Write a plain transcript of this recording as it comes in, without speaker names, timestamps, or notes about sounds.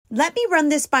Let me run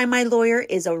this by my lawyer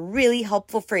is a really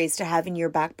helpful phrase to have in your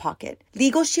back pocket.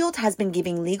 Legal Shield has been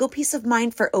giving legal peace of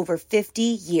mind for over 50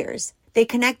 years. They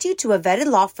connect you to a vetted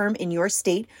law firm in your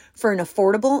state for an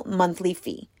affordable monthly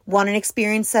fee. Want an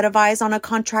experienced set of eyes on a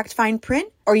contract fine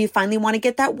print? Or you finally want to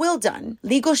get that will done?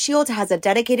 Legal Shield has a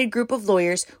dedicated group of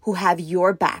lawyers who have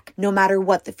your back, no matter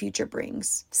what the future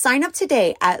brings. Sign up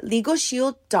today at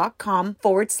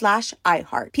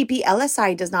LegalShield.com/iHeart.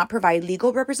 PPLSI does not provide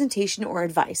legal representation or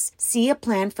advice. See a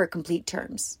plan for complete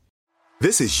terms.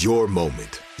 This is your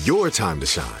moment, your time to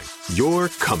shine, your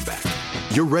comeback.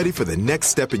 You're ready for the next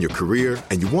step in your career,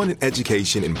 and you want an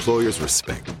education employers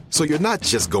respect. So you're not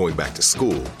just going back to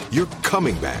school, you're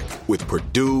coming back with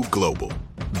Purdue Global.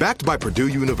 Backed by Purdue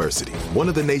University, one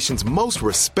of the nation's most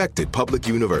respected public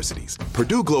universities,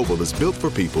 Purdue Global is built for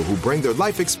people who bring their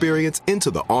life experience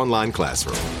into the online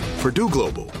classroom. Purdue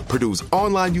Global, Purdue's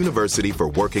online university for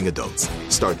working adults.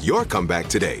 Start your comeback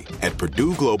today at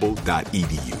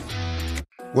purdueglobal.edu.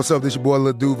 What's up, this your boy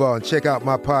Lil Duval, and check out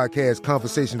my podcast,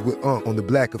 Conversations with Unc, on the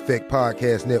Black Effect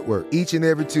Podcast Network. Each and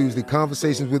every Tuesday,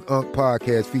 Conversations with Unc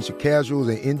podcast feature casuals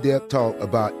and in-depth talk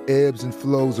about ebbs and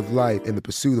flows of life and the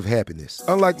pursuit of happiness.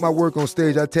 Unlike my work on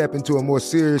stage, I tap into a more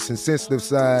serious and sensitive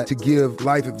side to give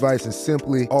life advice and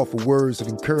simply offer words of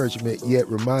encouragement, yet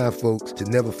remind folks to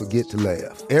never forget to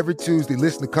laugh. Every Tuesday,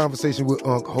 listen to Conversations with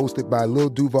Unc, hosted by Lil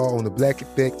Duval on the Black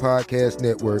Effect Podcast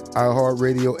Network,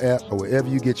 iHeartRadio app, or wherever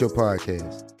you get your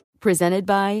podcasts. Presented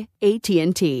by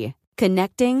AT&T.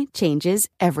 Connecting changes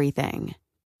everything.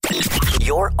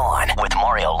 You're on with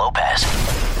Mario Lopez.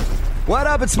 What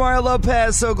up? It's Mario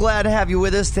Lopez. So glad to have you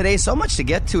with us today. So much to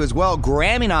get to as well.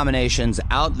 Grammy nominations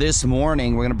out this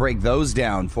morning. We're going to break those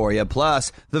down for you.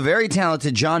 Plus, the very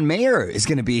talented John Mayer is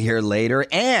going to be here later,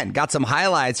 and got some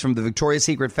highlights from the Victoria's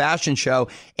Secret fashion show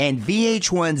and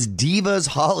VH1's Divas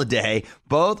Holiday,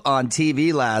 both on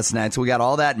TV last night. So we got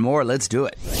all that and more. Let's do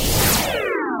it.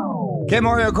 Okay,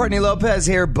 Mario Courtney Lopez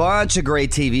here. Bunch of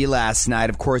great TV last night.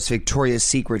 Of course, Victoria's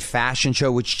Secret fashion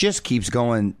show, which just keeps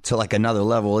going to like another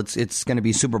level. It's going to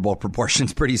be Super Bowl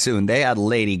proportions pretty soon. They had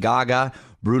Lady Gaga,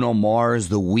 Bruno Mars,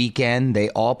 The Weeknd. They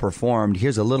all performed.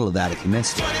 Here's a little of that if you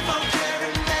missed it.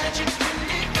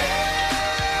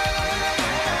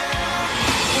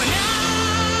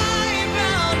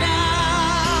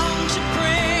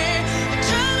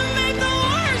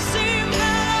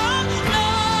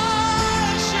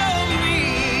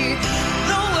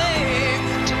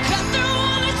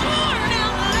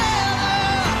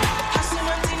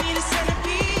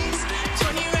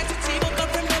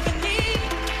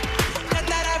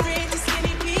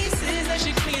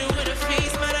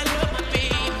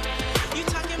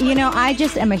 You know, I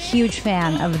just am a huge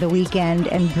fan of The Weeknd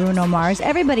and Bruno Mars.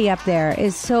 Everybody up there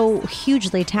is so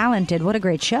hugely talented. What a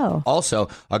great show. Also,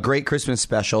 a great Christmas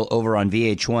special over on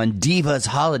VH1, Divas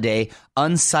Holiday,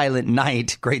 Unsilent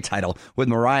Night, great title, with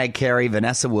Mariah Carey,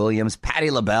 Vanessa Williams, Patti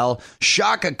LaBelle,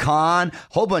 Shaka Khan,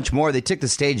 whole bunch more. They took the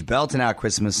stage belting out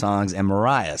Christmas songs, and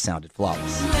Mariah sounded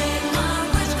flawless.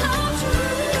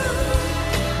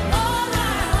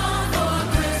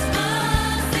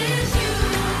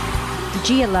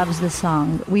 Gia loves the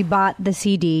song. We bought the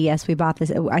CD. Yes, we bought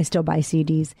this. I still buy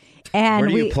CDs. And where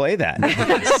do you play that?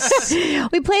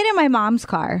 We played in my mom's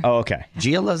car. Oh, okay.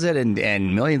 Gia loves it,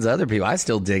 and millions of other people. I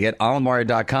still dig it.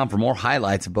 OnWithMario.com for more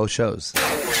highlights of both shows.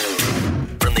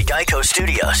 From the Geico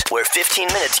Studios, where 15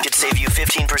 minutes could save you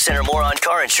 15% or more on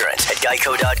car insurance at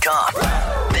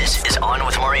Geico.com. This is On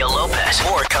with Mario Lopez.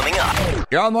 More coming up.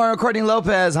 You're on Mario Courtney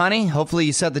Lopez, honey. Hopefully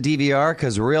you set the DVR,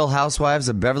 because Real Housewives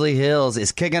of Beverly Hills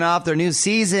is kicking off their new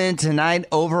season tonight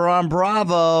over on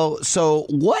Bravo. So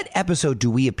what episode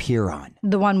do we appear on?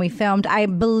 The one we filmed. I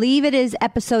believe it is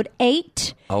episode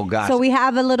 8. Oh, gosh. So we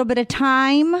have a little bit of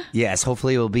time. Yes,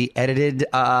 hopefully it will be edited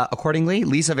accordingly.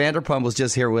 Lisa Vanderpump was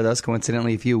just here with us,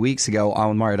 coincidentally, a few weeks ago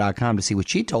on Mario.com to see what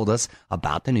she told us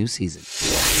about the new season.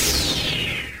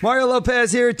 Mario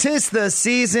Lopez here. 'Tis the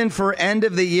season for end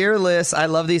of the year lists. I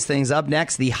love these things. Up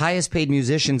next, the highest paid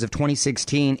musicians of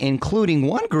 2016, including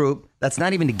one group that's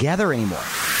not even together anymore.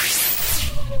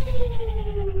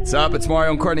 What's up? It's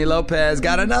Mario and Courtney Lopez.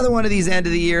 Got another one of these end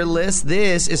of the year lists.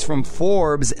 This is from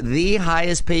Forbes, the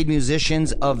highest paid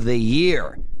musicians of the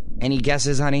year. Any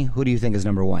guesses, honey? Who do you think is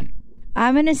number one?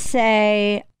 I'm going to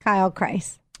say Kyle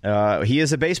Christ. He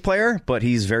is a bass player, but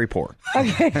he's very poor.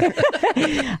 Okay. He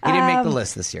didn't make the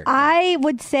list this year. I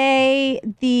would say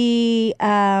the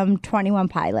 21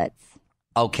 Pilots.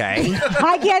 Okay.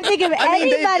 I can't think of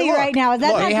anybody right now. Is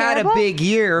that not They had terrible? a big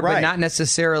year, but Right. not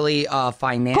necessarily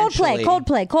financially.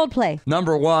 Coldplay.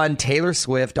 Number one, Taylor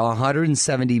Swift,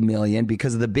 $170 million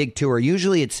because of the big tour.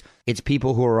 Usually it's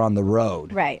people who are on the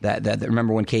road. Right. That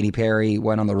remember when Katy Perry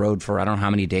went on the road for I don't know how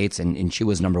many dates and she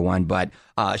was number one, but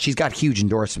she's got huge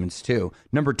endorsements too.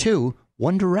 Number two,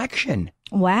 One Direction.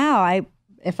 Wow.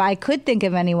 If I could think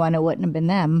of anyone, it wouldn't have been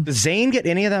them. Does Zayn get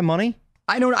any of that money?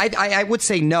 I would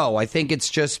say no. I think it's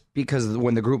just because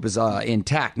when the group is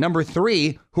intact. Number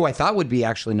three, who I thought would be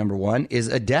actually number one, is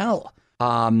Adele.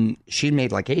 She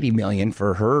made like $80 million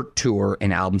for her tour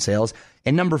and album sales.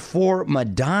 And number four,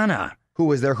 Madonna, who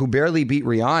was there, who barely beat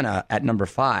Rihanna at number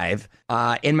five.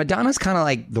 And Madonna's kind of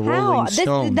like the Rolling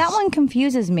Stones. That one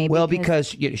confuses me. Well, because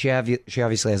she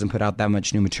obviously hasn't put out that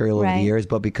much new material over the years,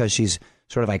 but because she's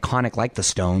sort of iconic like the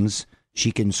Stones,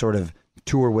 she can sort of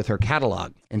tour with her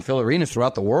catalog and fill arenas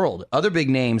throughout the world. Other big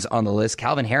names on the list: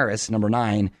 Calvin Harris, number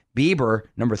 9, Bieber,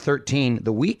 number 13,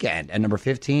 The Weeknd at number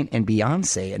 15, and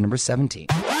Beyonce at number 17.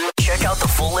 Check out the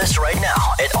full list right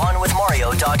now at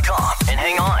OnWithMario.com. And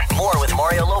hang on, more with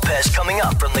Mario Lopez coming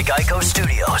up from the Geico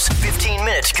Studios. 15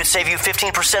 minutes could save you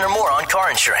 15% or more on car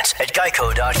insurance at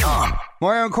Geico.com.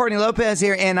 Mario and Courtney Lopez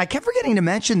here, and I kept forgetting to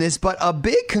mention this, but a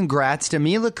big congrats to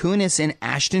Mila Kunis and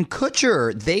Ashton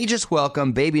Kutcher. They just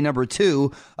welcomed baby number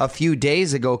 2 a few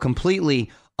days ago,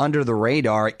 completely under the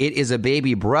radar. It is a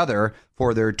baby brother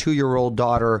for their 2-year-old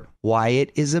daughter,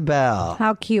 Wyatt Isabel.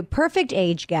 How cute. Perfect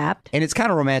age gap. And it's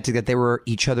kind of romantic that they were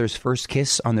each other's first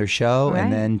kiss on their show, Right.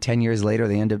 and then 10 years later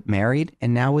they end up married,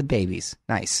 and now with babies.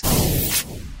 Nice.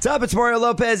 What's up? It's Mario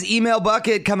Lopez. Email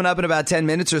bucket coming up in about 10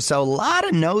 minutes or so. A lot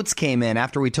of notes came in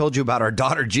after we told you about our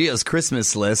daughter Gia's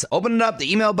Christmas list. Opening up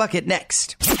the email bucket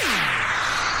next.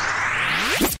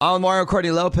 On Mario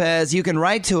Courtney Lopez, you can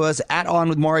write to us at On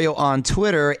With Mario on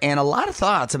Twitter, and a lot of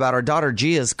thoughts about our daughter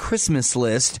Gia's Christmas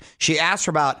list. She asked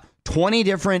for about 20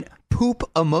 different poop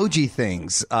emoji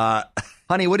things.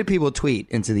 Honey, what did people tweet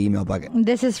into the email bucket?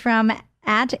 This is from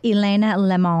at Elena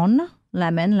Lemon.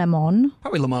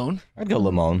 Probably Lemon. I'd go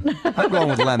Lemon. I'm going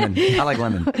with lemon. I like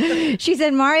lemon. She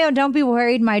said, Mario, don't be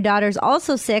worried. My daughter's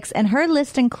also 6, and her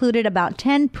list included about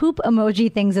 10 poop emoji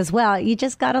things as well. You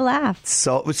just got to laugh.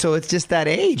 So it's just that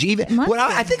age. Even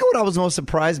I think what I was most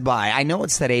surprised by, I know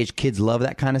it's that age, kids love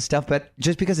that kind of stuff, but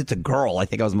just because it's a girl, I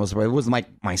think I was most surprised. If it was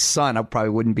my son, I probably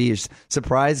wouldn't be as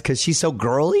surprised because she's so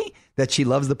girly that she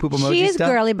loves the poop emoji stuff. She is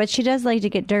girly, but she does like to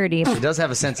get dirty. She does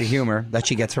have a sense of humor that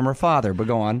she gets from her father, but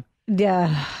go on.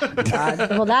 Yeah.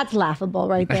 Well, that's laughable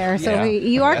right there. So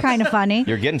you are kind of funny.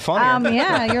 You're getting funnier.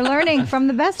 Yeah, you're learning from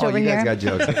the best over you here. guys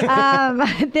got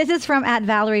jokes. This is from at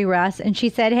Valerie Russ, and she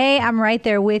said, hey, I'm right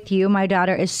there with you. My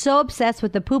daughter is so obsessed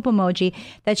with the poop emoji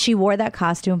that she wore that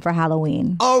costume for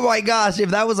Halloween. Oh my gosh,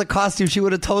 if that was a costume, she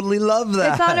would have totally loved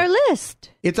that. It's on her list.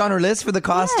 It's on her list for the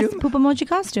costume? Yes, poop emoji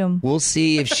costume. We'll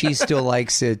see if she still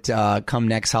likes it come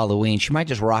next Halloween. She might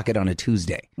just rock it on a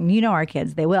Tuesday. You know our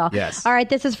kids, they will. Yes. All right,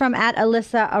 this is from at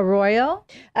Alyssa Arroyo.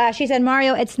 She said,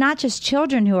 Mario, it's not just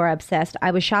children who are obsessed.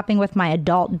 I was shopping with my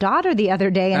adult daughter the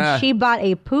other day, and she bought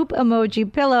a poop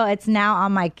emoji pillow. It's now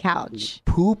on my couch.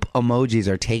 Poop emojis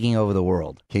are taking over the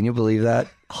world. Can you believe that?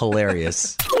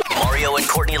 Hilarious. Mario and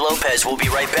Courtney Lopez will be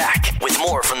right back with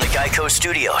more from the Geico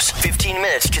Studios. 15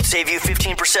 minutes could save you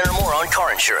 15% or more on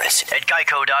car insurance at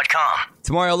Geico.com. It's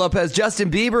Mario Lopez.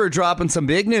 Justin Bieber dropping some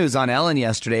big news on Ellen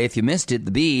yesterday. If you missed it,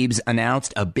 the Biebs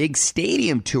announced a big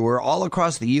stadium tour all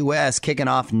across the U.S. kicking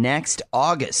off next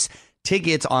August.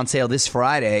 Tickets on sale this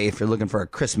Friday if you're looking for a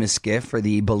Christmas gift for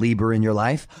the Belieber in your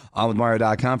life.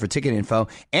 OnWithMario.com for ticket info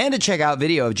and to check out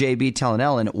video of JB telling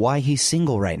Ellen why he's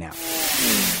single right now.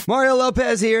 Mario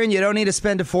Lopez here, and you don't need to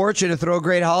spend a fortune to throw a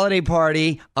great holiday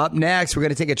party. Up next, we're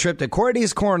going to take a trip to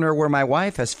Courtney's Corner where my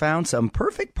wife has found some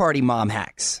perfect party mom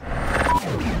hacks.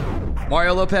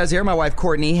 Mario Lopez here. My wife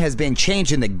Courtney has been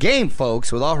changing the game,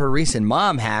 folks, with all her recent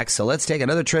mom hacks. So let's take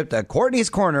another trip to Courtney's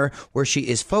Corner where she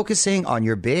is focusing on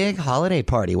your big holiday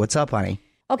party. What's up, honey?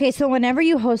 Okay, so whenever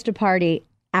you host a party,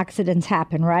 accidents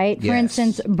happen, right? For Yes.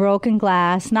 instance, broken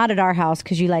glass, not at our house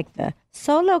because you like the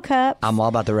solo cup. I'm all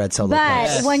about the red solo But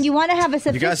cups. when you want to have a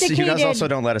You guys sophisticated... also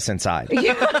don't let us inside.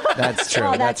 That's true.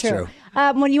 Oh, that's true.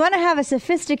 When you want to have a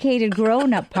sophisticated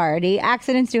grown-up party,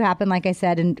 accidents do happen, like I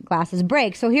said, and glasses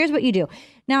break. So here's what you do.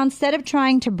 Now, instead of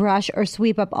trying to brush or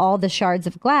sweep up all the shards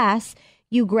of glass,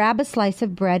 you grab a slice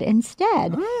of bread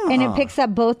instead. And it picks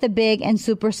up both the big and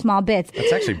super small bits.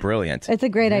 That's actually brilliant. It's a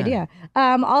great idea.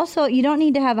 Also, you don't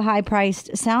need to have a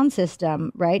high-priced sound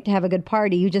system, right, to have a good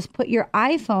party. You just put your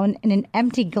iPhone in an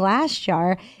empty glass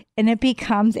jar, and it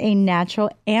becomes a natural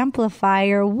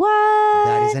amplifier. What?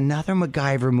 That is another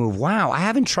MacGyver move. Wow, I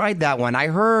haven't tried that one. I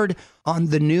heard on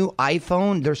the new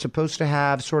iPhone, they're supposed to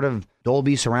have sort of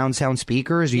Dolby surround sound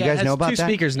speakers. Do you guys know about that? It has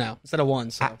 2 speakers now instead of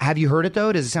 1. So. Have you heard it,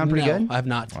 though? Does it sound pretty good? I have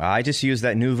not. I just used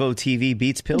that Nuvo TV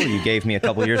Beats pill you gave me a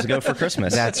couple years ago for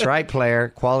Christmas. That's right, player.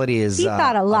 Quality is He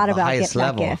thought a lot of the about highest getting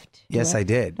that level. gift. Yes, I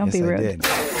did. Don't be rude.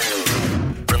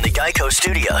 From the Geico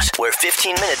Studios, where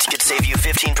 15 minutes could save you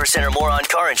 15% or more on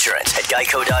car insurance at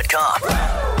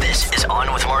geico.com. This is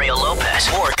On with Mario Lopez.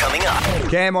 More coming up.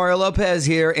 Okay, Mario Lopez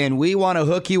here, and we want to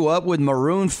hook you up with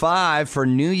Maroon 5 for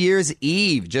New Year's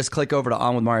Eve. Just click over to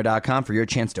onwithmario.com for your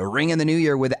chance to ring in the new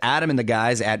year with Adam and the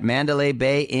guys at Mandalay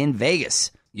Bay in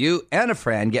Vegas. You and a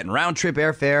friend getting round-trip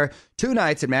airfare 2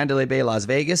 nights at Mandalay Bay, Las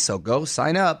Vegas, so go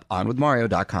sign up,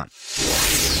 onwithmario.com.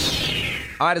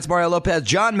 All right, it's Mario Lopez.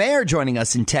 John Mayer joining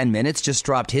us in 10 minutes. Just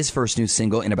dropped his first new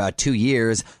single in about 2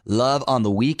 years. Love on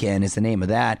the Weekend is the name of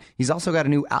that. He's also got a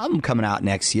new album coming out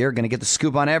next year. Going to get the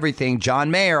scoop on everything. John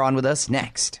Mayer on with us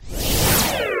next.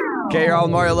 Okay, you're all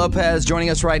with Mario Lopez. Joining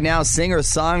us right now,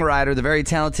 singer-songwriter, the very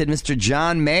talented Mr.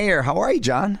 John Mayer. How are you,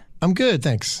 John? I'm good,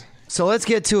 thanks. So let's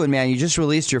get to it, man. You just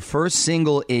released your first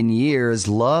single in years,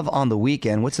 Love on the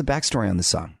Weekend. What's the backstory on this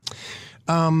song?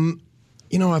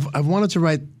 You know, I've wanted to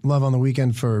write Love on the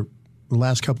Weekend for the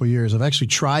last couple of years. I've actually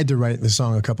tried to write this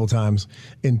song a couple of times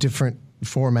in different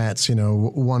formats. You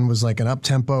know, one was like an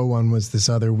up-tempo, one was this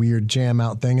other weird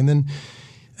jam-out thing. And then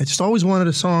I just always wanted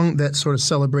a song that sort of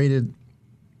celebrated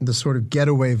the sort of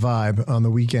getaway vibe on the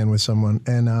weekend with someone.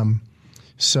 And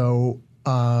so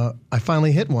I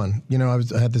finally hit one. You know,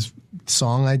 I had this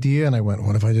song idea, and I went,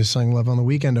 what if I just sang Love on the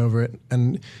Weekend over it?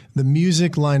 And the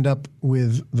music lined up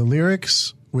with the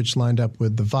lyrics, which lined up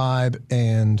with the vibe,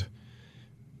 and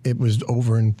it was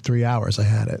over in 3 hours. I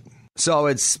had it. So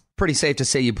it's pretty safe to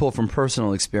say you pull from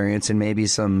personal experience and maybe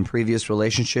some previous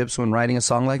relationships when writing a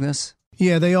song like this?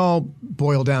 Yeah, they all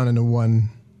boil down into one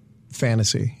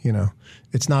fantasy, you know.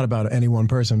 It's not about any one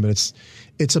person, but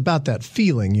it's about that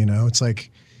feeling, you know. It's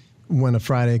like when a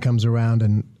Friday comes around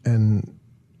and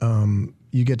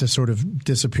you get to sort of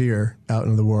disappear out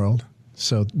into the world.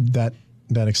 So that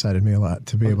excited me a lot,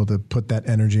 to be able to put that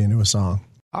energy into a song.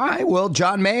 All right, well,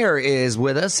 John Mayer is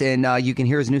with us, and you can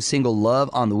hear his new single, Love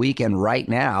on the Weekend, right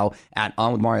now at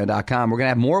onwithmario.com. We're going to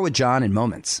have more with John in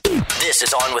moments. This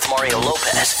is On with Mario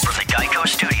Lopez from the Geico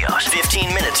Studios.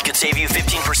 15 minutes could save you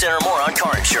 15% or more on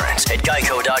car insurance at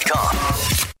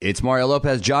geico.com. It's Mario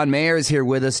Lopez. John Mayer is here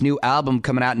with us. New album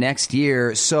coming out next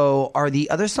year. So are the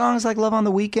other songs like Love on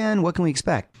the Weekend? What can we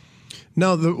expect?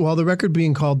 No, the record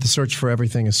being called The Search for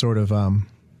Everything is sort of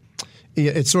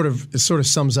it sort of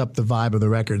sums up the vibe of the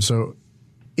record. So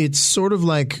it's sort of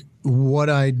like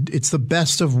it's the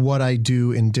best of what I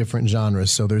do in different genres.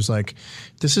 So there's like,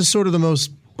 this is sort of the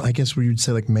most, I guess what you'd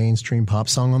say, like mainstream pop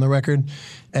song on the record.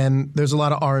 And there's a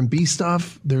lot of R&B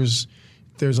stuff. There's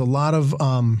a lot of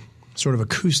sort of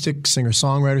acoustic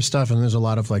singer-songwriter stuff, and there's a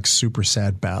lot of like super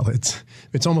sad ballads.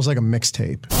 It's almost like a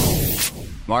mixtape.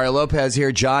 Mario Lopez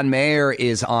here. John Mayer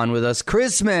is on with us.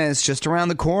 Christmas just around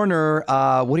the corner.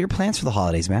 What are your plans for the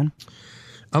holidays, man?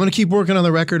 I'm going to keep working on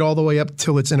the record all the way up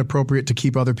till it's inappropriate to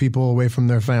keep other people away from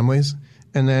their families,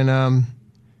 and then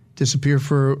disappear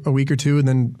for a week or two, and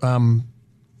then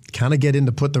kind of get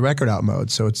into put the record out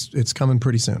mode. So it's coming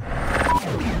pretty soon.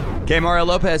 Okay, Mario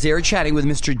Lopez here, chatting with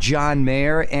Mr. John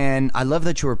Mayer, and I love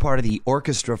that you were part of the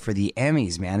orchestra for the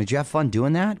Emmys, man. Did you have fun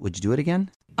doing that? Would you do it again?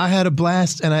 I had a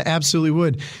blast, and I absolutely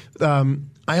would.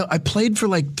 I played for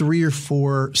like 3 or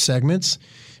 4 segments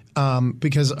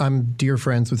because I'm dear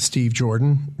friends with Steve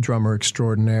Jordan, drummer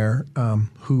extraordinaire,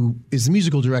 who is the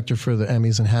musical director for the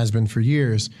Emmys and has been for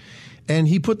years. And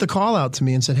he put the call out to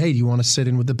me and said, hey, do you want to sit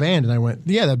in with the band? And I went,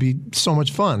 yeah, that'd be so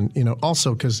much fun. You know,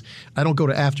 also because I don't go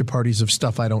to after parties of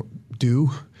stuff I don't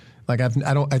do. Like I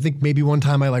think maybe one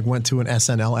time I like went to an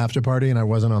SNL after party and I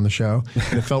wasn't on the show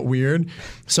and it felt weird.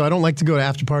 So I don't like to go to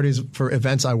after parties for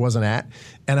events I wasn't at.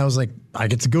 And I was like, I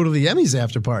get to go to the Emmys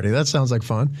after party. That sounds like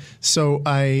fun. So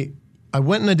I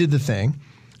went and I did the thing,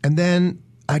 and then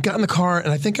I got in the car,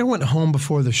 and I think I went home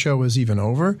before the show was even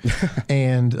over.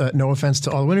 And no offense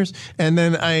to all the winners. And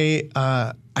then I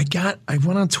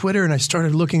went on Twitter and I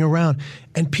started looking around,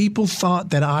 and people thought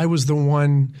that I was the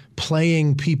one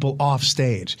playing people off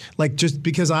stage. Like, just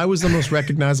because I was the most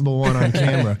recognizable one on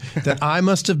camera, that I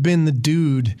must have been the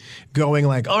dude going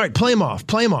like, all right, play him off,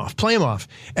 play him off, play him off.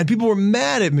 And people were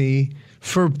mad at me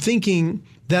for thinking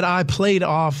that I played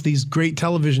off these great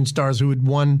television stars who had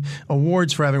won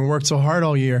awards for having worked so hard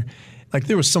all year. Like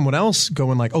there was someone else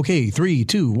going like, okay, 3,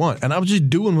 2, 1. And I was just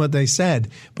doing what they said.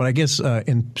 But I guess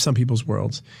in some people's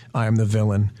worlds, I am the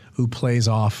villain who plays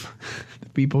off the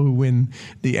people who win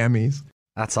the Emmys.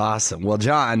 That's awesome. Well,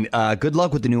 John, good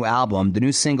luck with the new album. The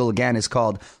new single, again, is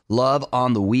called Love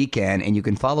on the Weekend. And you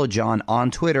can follow John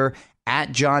on Twitter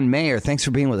at John Mayer. Thanks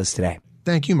for being with us today.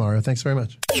 Thank you, Mario. Thanks very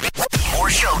much. More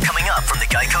show coming up from the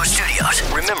Geico Studios.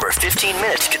 Remember, 15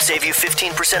 minutes could save you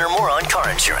 15% or more on car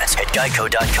insurance at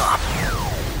geico.com.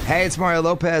 Hey, it's Mario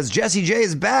Lopez. Jessie J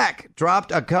is back.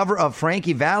 Dropped a cover of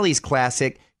Frankie Valli's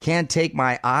classic, Can't Take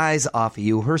My Eyes Off of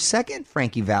You. Her second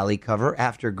Frankie Valli cover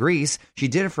after Grease. She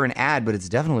did it for an ad, but it's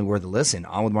definitely worth a listen.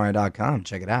 OnWithMario.com.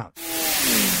 Check it out.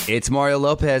 It's Mario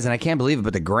Lopez, and I can't believe it,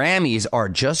 but the Grammys are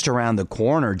just around the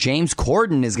corner. James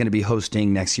Corden is going to be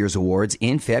hosting next year's awards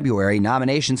in February.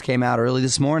 Nominations came out early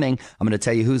this morning. I'm going to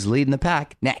tell you who's leading the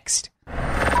pack next.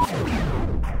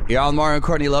 You're on Mario and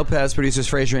Courtney Lopez, producers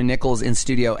Fraser and Nichols in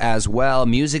studio as well.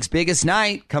 Music's biggest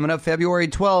night coming up February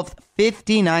 12th,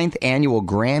 59th Annual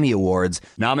Grammy Awards.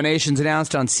 Nominations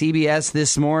announced on CBS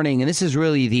this morning, and this is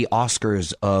really the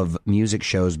Oscars of music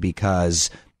shows because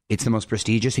it's the most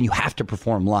prestigious, and you have to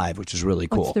perform live, which is really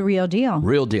cool. It's the real deal.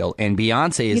 Real deal. And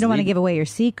Beyonce is... You don't want to give away your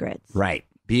secrets. Right.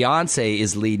 Beyonce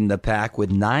is leading the pack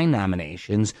with 9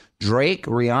 nominations. Drake,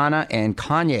 Rihanna, and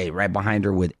Kanye right behind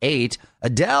her with 8.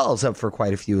 Adele's up for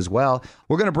quite a few as well.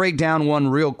 We're going to break down one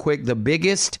real quick. The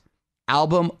biggest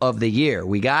album of the year.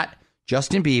 We got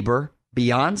Justin Bieber,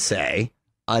 Beyonce,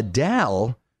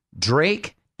 Adele,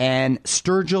 Drake, and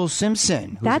Sturgill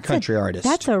Simpson, who's a country artist.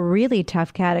 That's a really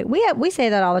tough category. We say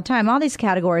that all the time. All these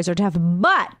categories are tough,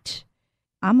 but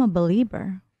I'm a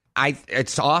believer.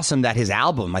 It's awesome that his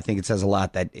album, I think it says a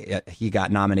lot that he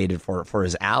got nominated for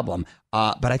his album.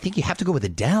 But I think you have to go with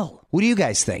Adele. What do you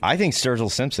guys think? I think Sturgill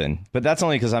Simpson, but that's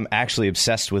only because I'm actually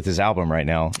obsessed with his album right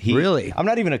now. Really? I'm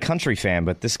not even a country fan,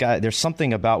 but this guy, there's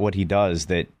something about what he does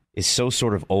that is so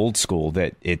sort of old school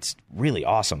that it's really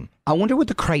awesome. I wonder what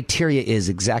the criteria is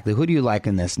exactly. Who do you like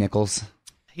in this, Nichols?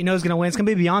 You know who's going to win? It's going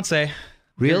to be Beyonce.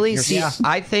 Really? See,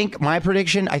 I think my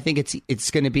prediction, I think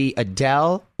it's going to be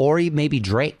Adele or maybe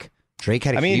Drake. Drake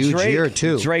had a huge year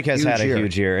too. Drake has had a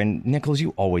huge year, and Nichols,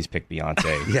 you always pick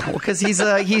Beyonce. Yeah, well, because he's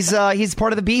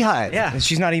part of the Beehive. Yeah,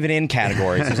 she's not even in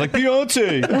categories. It's like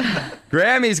Beyonce.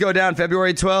 Grammys go down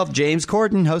February 12th. James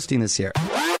Corden hosting this year.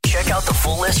 Check out the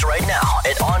full list right now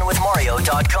at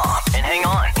OnWithMario.com. And hang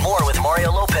on, more with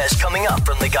Mario Lopez coming up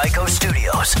from the Geico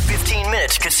Studios. 15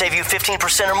 minutes could save you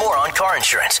 15% or more on car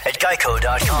insurance at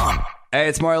Geico.com. Hey,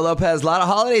 it's Mario Lopez. A lot of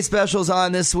holiday specials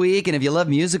on this week. And if you love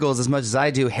musicals as much as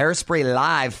I do, Hairspray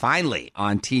Live finally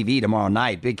on TV tomorrow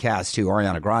night. Big cast too.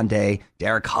 Ariana Grande,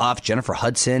 Derek Hough, Jennifer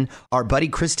Hudson, our buddy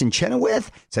Kristen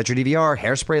Chenoweth. Set your DVR.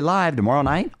 Hairspray Live tomorrow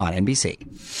night on NBC.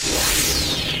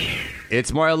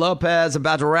 It's Mario Lopez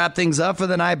about to wrap things up for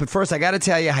the night. But first, I got to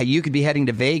tell you how you could be heading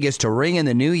to Vegas to ring in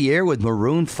the new year with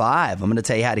Maroon 5. I'm going to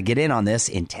tell you how to get in on this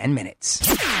in 10 minutes.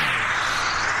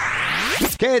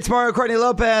 Okay, it's Mario Courtney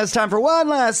Lopez. Time for one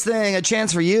last thing. A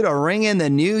chance for you to ring in the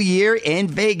new year in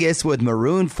Vegas with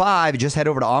Maroon 5. Just head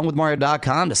over to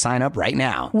OnWithMario.com to sign up right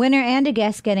now. Winner and a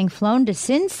guest getting flown to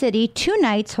Sin City, 2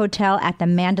 nights hotel at the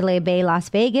Mandalay Bay, Las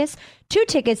Vegas. 2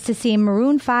 tickets to see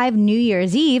Maroon 5 New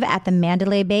Year's Eve at the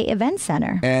Mandalay Bay Event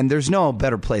Center. And there's no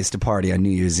better place to party on New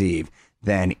Year's Eve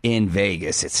than in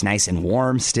Vegas. It's nice and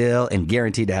warm still and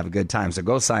guaranteed to have a good time. So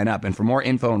go sign up. And for more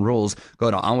info and rules, go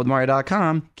to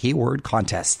OnWithMario.com, keyword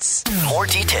contests. More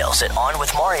details at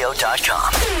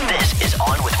OnWithMario.com. This is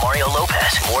On with Mario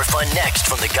Lopez. More fun next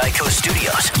from the Geico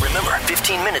Studios. Remember,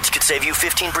 15 minutes could save you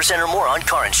 15% or more on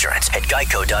car insurance at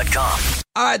Geico.com.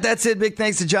 All right, that's it. Big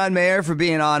thanks to John Mayer for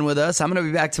being on with us. I'm going to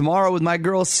be back tomorrow with my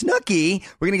girl Snooki.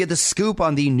 We're going to get the scoop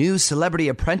on the new Celebrity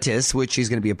Apprentice, which she's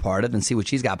going to be a part of, and see what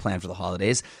she's got planned for the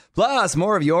holidays. Plus,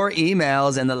 more of your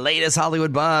emails and the latest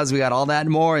Hollywood buzz. We got all that and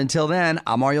more. Until then,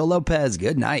 I'm Mario Lopez.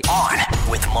 Good night. On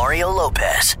with Mario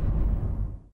Lopez.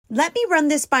 Let me run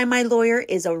this by my lawyer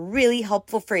is a really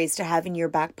helpful phrase to have in your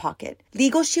back pocket.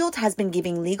 Legal Shield has been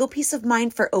giving legal peace of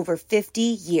mind for over 50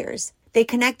 years. They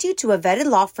connect you to a vetted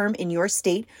law firm in your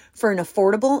state for an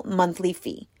affordable monthly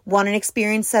fee. Want an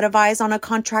experienced set of eyes on a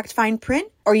contract fine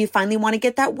print? Or you finally want to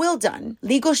get that will done?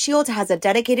 Legal Shield has a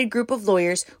dedicated group of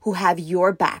lawyers who have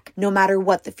your back, no matter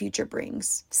what the future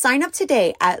brings. Sign up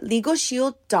today at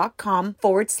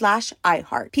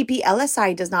LegalShield.com/iHeart.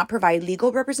 PPLSI does not provide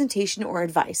legal representation or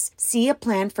advice. See a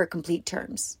plan for complete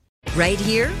terms. Right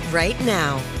here, right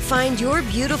now. Find your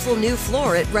beautiful new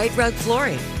floor at Right Rug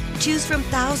Flooring. Choose from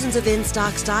thousands of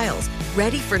in-stock styles,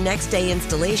 ready for next day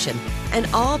installation, and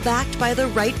all backed by the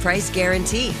right price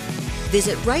guarantee.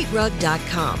 Visit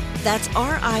rightrug.com. That's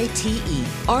RITERUG.com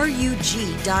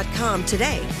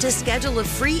today to schedule a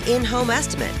free in-home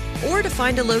estimate or to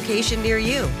find a location near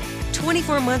you.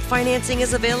 24-month financing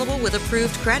is available with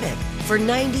approved credit. For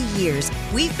 90 years,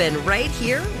 we've been right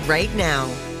here, right now.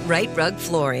 Right Rug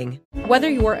Flooring. Whether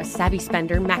you're a savvy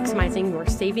spender maximizing your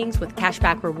savings with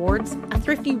cashback rewards, a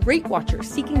thrifty rate watcher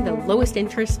seeking the lowest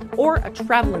interest, or a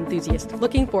travel enthusiast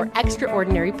looking for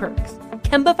extraordinary perks,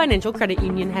 Kemba Financial Credit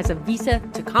Union has a visa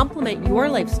to complement your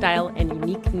lifestyle and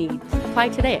unique needs. Apply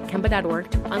today at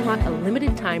Kemba.org to unlock a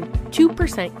limited time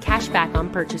 2% cash back on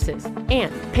purchases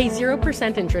and pay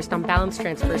 0% interest on balance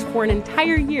transfers for an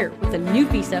entire year with a new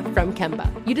visa from Kemba.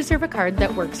 You deserve a card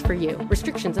that works for you.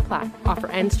 Restrictions apply. Offer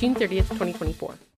ends June 30th, 2024.